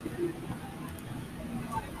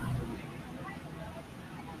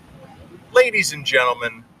Ladies and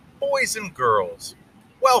gentlemen, boys and girls,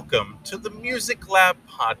 welcome to the Music Lab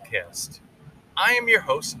podcast. I am your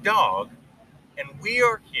host, Dogg, and we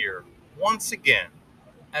are here once again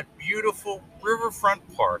at beautiful Riverfront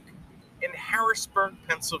Park in Harrisburg,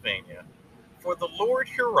 Pennsylvania for the Lord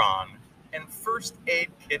Huron and First Aid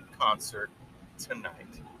Kit concert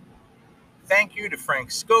tonight. Thank you to Frank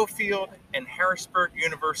Schofield and Harrisburg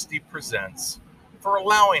University Presents for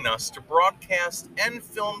allowing us to broadcast and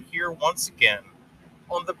film here once again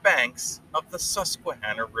on the banks of the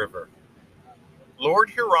Susquehanna River.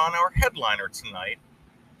 Lord Huron, our headliner tonight,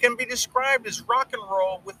 can be described as rock and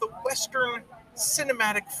roll with a Western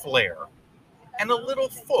cinematic flair and a little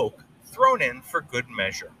folk thrown in for good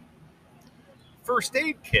measure. First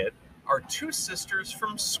Aid Kit are two sisters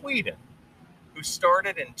from Sweden who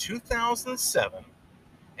started in 2007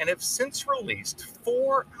 and have since released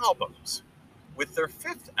 4 albums, with their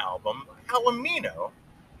 5th album, Palomino,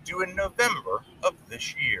 due in November of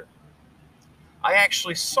this year. I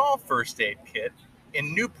actually saw First Aid Kit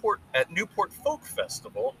in Newport Folk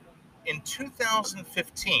Festival in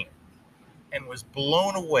 2015 and was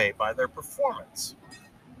blown away by their performance,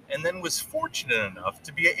 and then was fortunate enough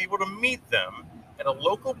to be able to meet them at a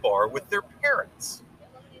local bar with their parents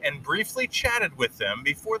and briefly chatted with them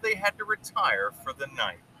before they had to retire for the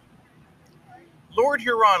night. Lord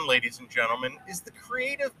Huron, ladies and gentlemen, is the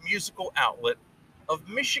creative musical outlet of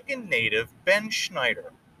Michigan native Ben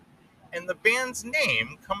Schneider, and the band's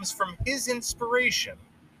name comes from his inspiration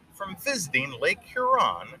from visiting Lake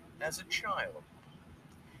Huron as a child.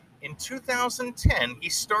 In 2010, he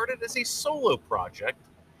started as a solo project,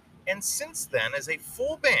 and since then, as a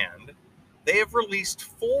full band, they have released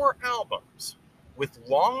 4 albums, with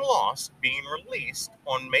Long Lost being released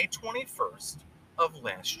on May 21st of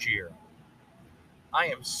last year. I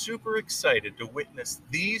am super excited to witness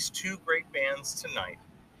these two great bands tonight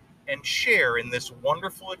and share in this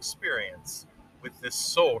wonderful experience with this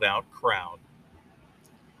sold out crowd.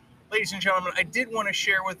 Ladies and gentlemen, I did want to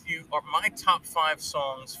share with you my top 5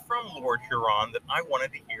 songs from Lord Huron that I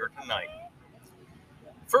wanted to hear tonight.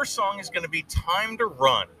 First song is going to be Time to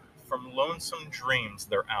Run from Lonesome Dreams,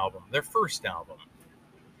 their first album.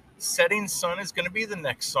 Setting Sun is going to be the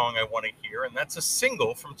next song I want to hear, and that's a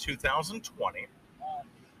single from 2020.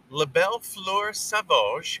 La Belle Fleur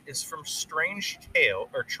Sauvage is from Strange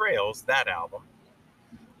Trails, that album.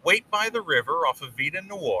 Wait by the River off of Vida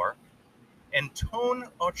Noir, and Ton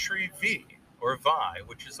Autre Vie, or Vi,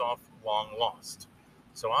 which is off Long Lost.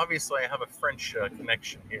 So obviously I have a French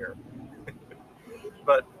connection here.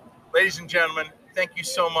 But ladies and gentlemen, thank you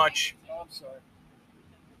so much.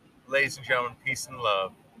 Ladies and gentlemen, peace and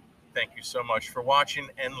love. Thank you so much for watching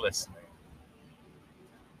and listening.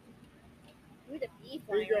 Ooh, the beef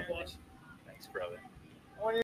Here you go, line. boss. Thanks, brother.